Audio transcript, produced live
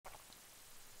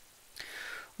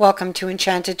Welcome to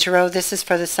Enchanted Tarot. This is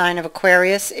for the sign of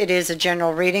Aquarius. It is a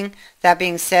general reading. That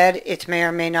being said, it may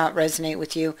or may not resonate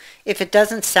with you. If it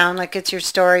doesn't sound like it's your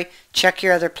story, check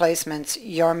your other placements.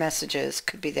 Your messages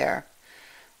could be there.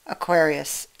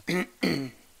 Aquarius.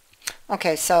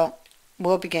 Okay, so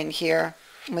we'll begin here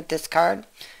with this card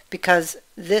because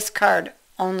this card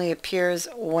only appears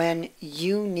when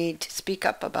you need to speak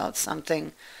up about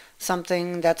something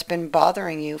that's been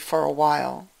bothering you for a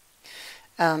while.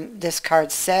 This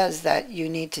card says that you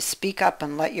need to speak up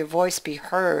and let your voice be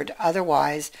heard.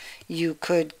 Otherwise, you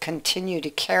could continue to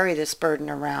carry this burden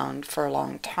around for a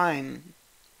long time.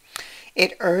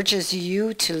 It urges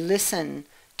you to listen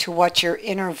to what your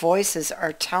inner voices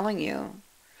are telling you,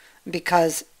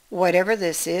 because whatever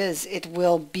this is, it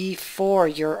will be for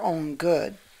your own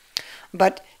good.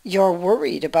 But you're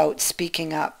worried about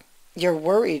speaking up. You're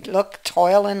worried. Look,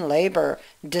 toil and labor,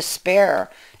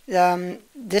 despair.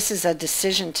 This is a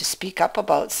decision to speak up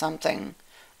about something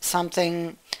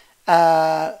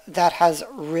that has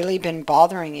really been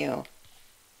bothering you,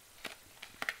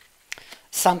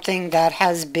 something that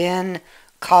has been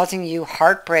causing you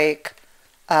heartbreak.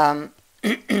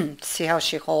 See how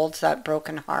she holds that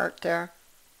broken heart there?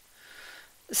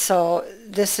 So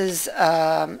this is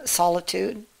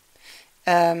solitude.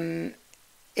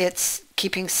 It's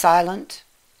keeping silent.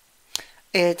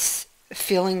 It's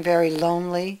feeling very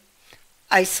lonely,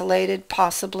 isolated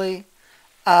possibly.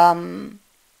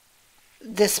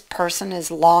 This person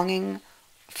is longing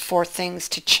for things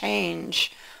to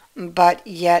change, but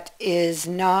yet is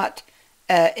not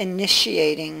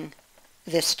initiating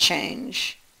this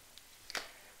change.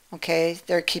 Okay,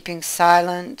 they're keeping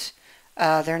silent,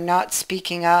 they're not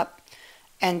speaking up,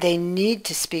 and they need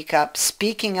to speak up.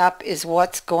 Speaking up is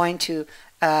what's going to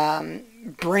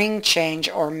bring change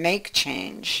or make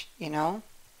change, you know.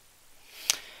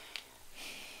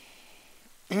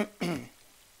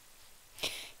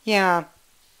 Yeah.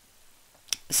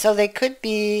 So it could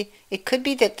be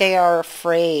that they are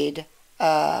afraid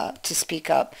to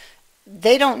speak up.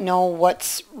 They don't know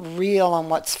what's real and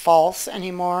what's false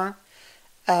anymore.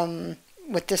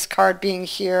 With this card being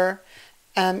here,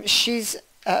 she's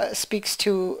speaks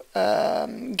to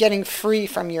getting free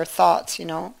from your thoughts, you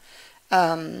know.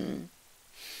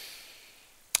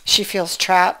 She feels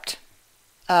trapped.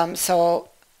 So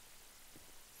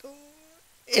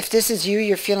if this is you,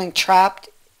 you're feeling trapped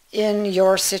in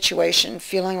your situation,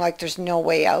 feeling like there's no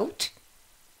way out.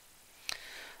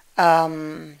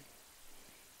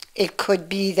 It could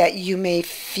be that you may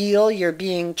feel you're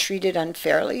being treated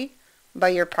unfairly by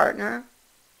your partner.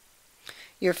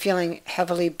 You're feeling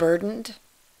heavily burdened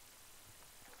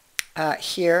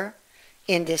here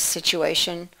in this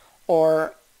situation,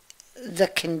 or the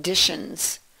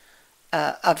conditions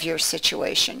of your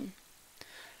situation.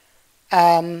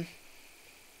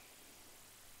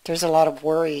 There's a lot of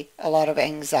worry, a lot of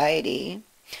anxiety.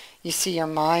 You see your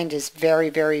mind is very,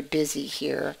 very busy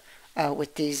here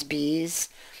with these bees.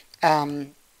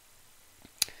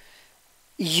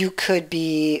 You could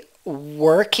be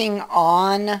working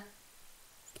on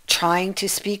trying to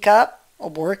speak up,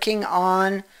 working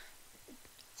on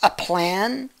a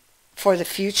plan for the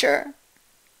future,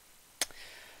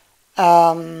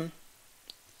 a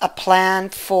plan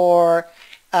for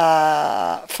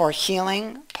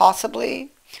healing, possibly.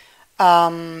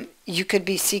 You could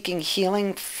be seeking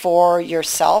healing for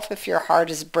yourself if your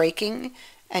heart is breaking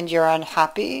and you're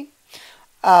unhappy.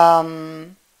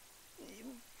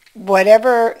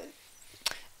 Whatever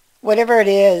it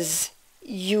is,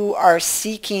 you are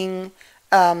seeking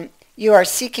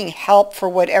help for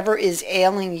whatever is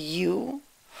ailing you,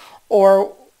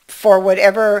 or for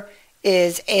whatever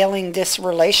is ailing this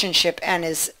relationship and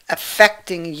is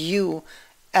affecting you,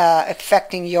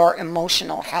 affecting your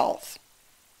emotional health.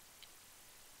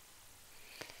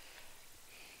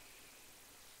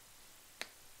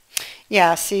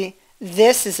 Yeah, see,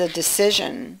 this is a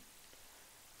decision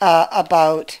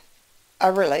about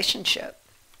a relationship.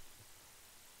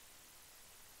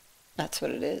 That's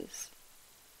what it is.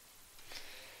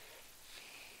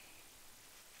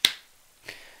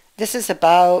 This is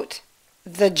about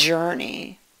the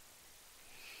journey.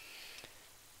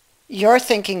 You're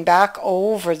thinking back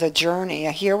over the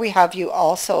journey. Here we have you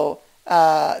also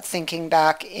thinking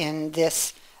back in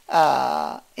this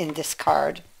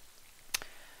card.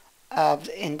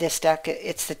 In this deck,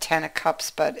 it's the Ten of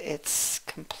Cups, but it's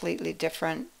completely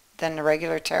different than the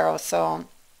regular tarot. So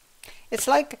it's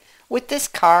like with this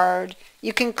card,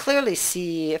 you can clearly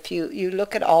see, if you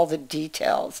look at all the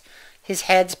details, his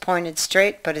head's pointed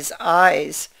straight, but his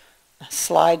eyes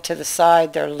slide to the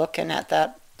side. They're looking at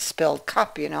that spilled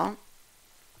cup, you know.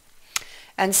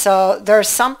 And so there's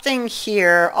something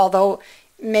here, although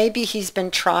maybe he's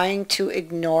been trying to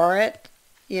ignore it.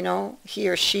 You know, he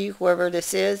or she, whoever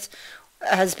this is,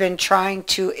 has been trying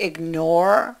to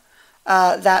ignore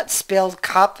that spilled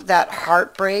cup, that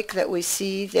heartbreak that we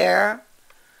see there.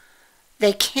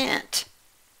 They can't,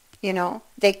 you know,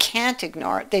 they can't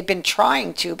ignore it. They've been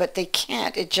trying to, but they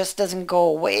can't. It just doesn't go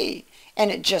away,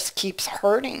 and it just keeps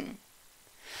hurting.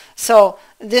 So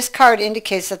this card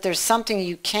indicates that there's something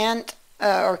you can't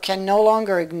or can no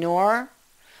longer ignore.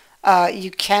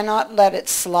 You cannot let it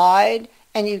slide,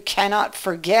 and you cannot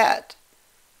forget.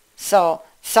 So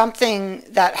something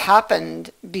that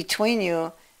happened between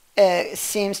you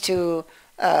seems to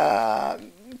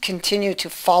continue to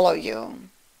follow you.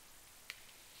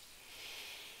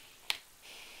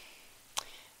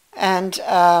 And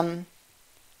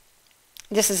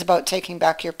this is about taking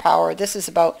back your power. This is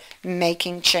about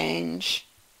making change.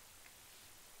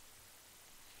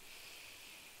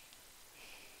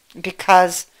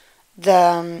 Because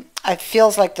it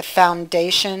feels like the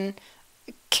foundation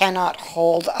cannot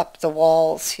hold up the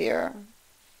walls here.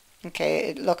 Okay,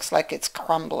 it looks like it's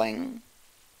crumbling.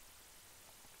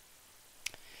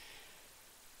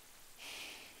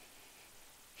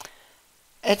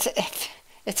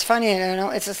 It's funny, you know,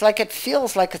 it's just like it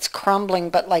feels like it's crumbling,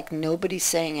 but like nobody's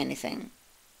saying anything.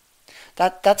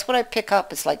 That's what I pick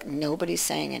up. It's like nobody's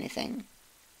saying anything.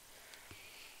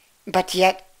 But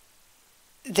yet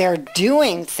they're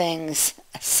doing things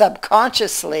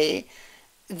subconsciously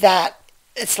that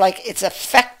it's like it's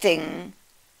affecting,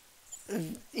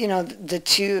 you know, the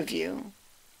two of you.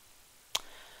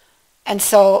 And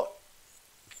so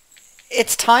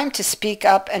it's time to speak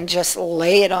up and just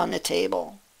lay it on the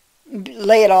table.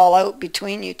 Lay it all out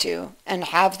between you two and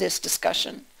have this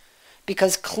discussion.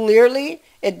 Because clearly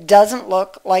it doesn't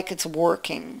look like it's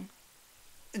working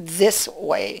this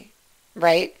way,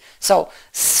 right? So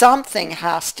something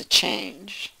has to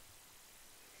change.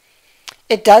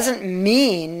 It doesn't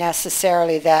mean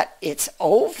necessarily that it's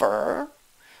over.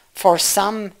 For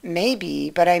some, maybe,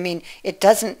 but I mean, it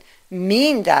doesn't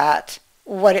mean that.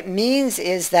 What it means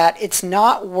is that it's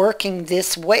not working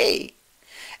this way,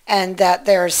 and that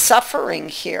there's suffering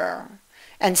here,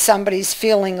 and somebody's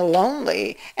feeling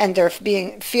lonely, and they're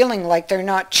feeling like they're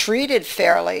not treated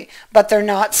fairly, but they're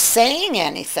not saying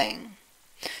anything.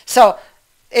 So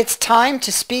it's time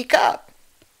to speak up.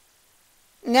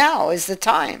 Now is the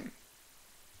time.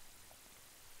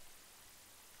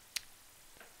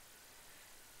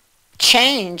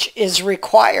 Change is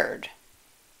required.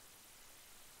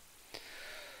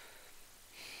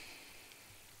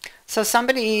 So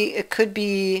somebody, it could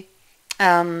be,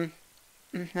 let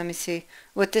me see,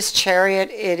 with this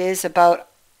Chariot, it is about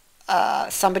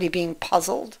somebody being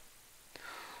puzzled,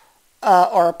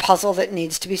 or a puzzle that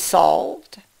needs to be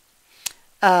solved.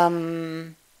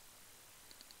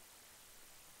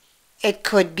 It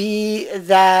could be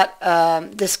that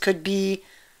this could be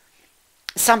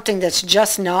something that's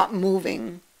just not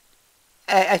moving.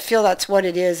 I feel that's what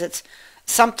it is. It's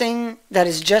something that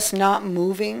is just not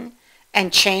moving,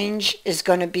 and change is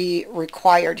going to be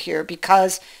required here,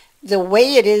 because the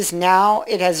way it is now,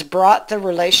 it has brought the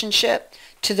relationship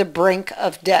to the brink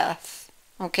of death.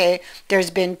 Okay,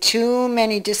 there's been too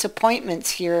many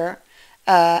disappointments here,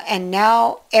 and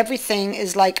now everything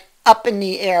is like up in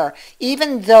the air.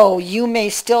 Even though you may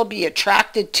still be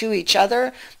attracted to each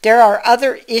other, there are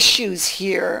other issues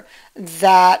here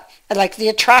that, like, the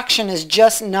attraction is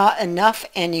just not enough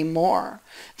anymore.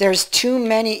 There's too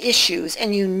many issues,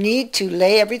 and you need to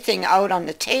lay everything out on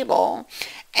the table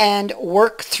and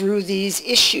work through these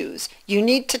issues. You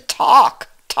need to talk,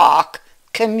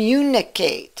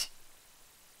 communicate.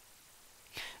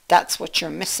 That's what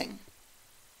you're missing.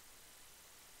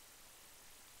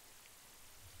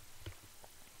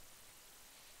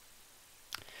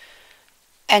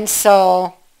 And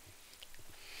so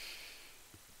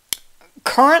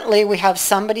currently we have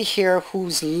somebody here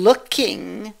who's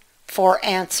looking for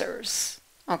answers,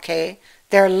 okay?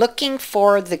 They're looking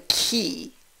for the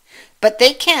key, but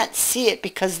they can't see it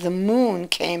because the moon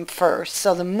came first.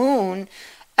 So the moon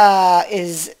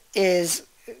is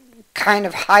kind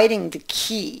of hiding the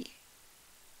key.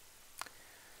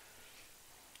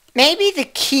 Maybe the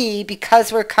key,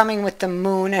 because we're coming with the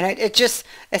moon, and it's just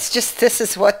this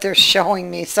is what they're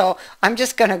showing me, so I'm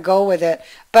just going to go with it.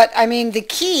 But I mean, the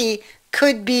key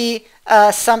could be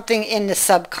something in the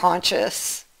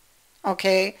subconscious,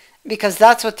 okay? Because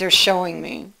that's what they're showing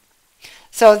me.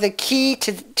 So the key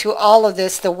to all of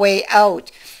this, the way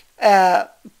out,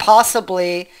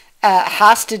 possibly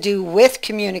has to do with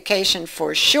communication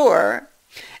for sure.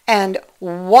 And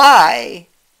why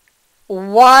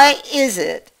is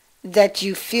it that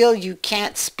you feel you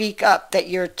can't speak up, that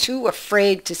you're too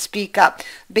afraid to speak up,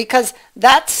 because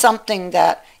that's something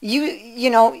that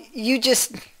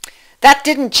that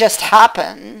didn't just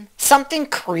happen. Something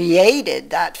created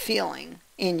that feeling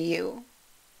in you,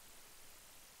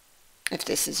 if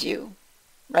this is you,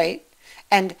 right?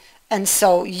 And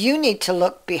so you need to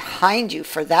look behind you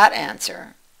for that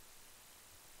answer.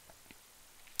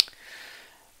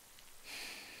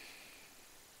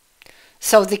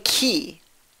 So the key,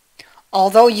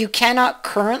 although you cannot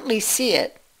currently see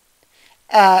it,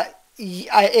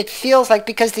 it feels like,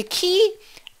 because the key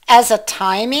as a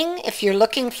timing, if you're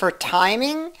looking for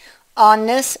timing on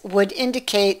this, would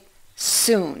indicate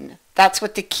soon. That's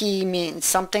what the key means,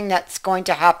 something that's going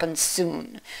to happen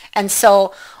soon. And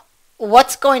so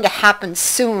what's going to happen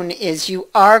soon is you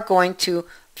are going to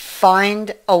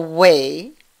find a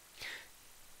way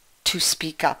to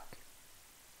speak up.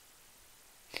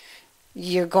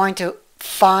 You're going to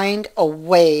find a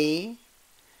way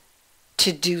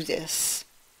to do this,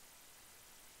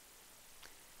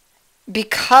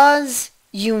 because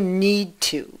you need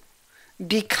to,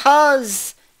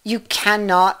 because you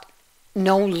cannot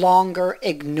no longer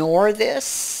ignore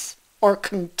this or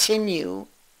continue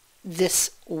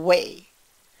this way.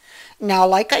 Now,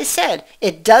 like I said,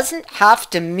 it doesn't have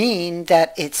to mean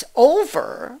that it's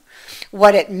over.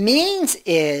 What it means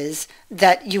is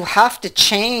that you have to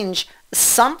change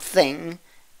something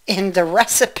in the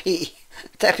recipe,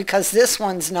 that because this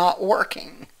one's not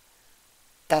working.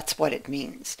 That's what it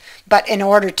means. But in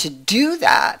order to do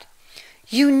that,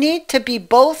 you need to be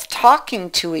both talking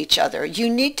to each other. You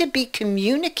need to be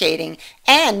communicating,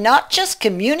 and not just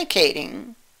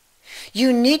communicating.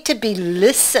 You need to be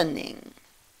listening.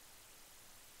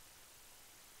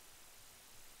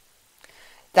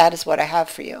 That is what I have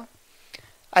for you.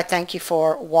 I thank you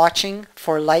for watching,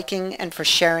 for liking, and for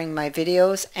sharing my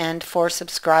videos, and for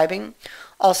subscribing.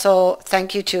 Also,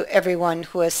 thank you to everyone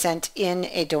who has sent in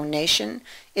a donation.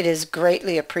 It is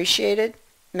greatly appreciated.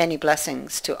 Many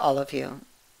blessings to all of you.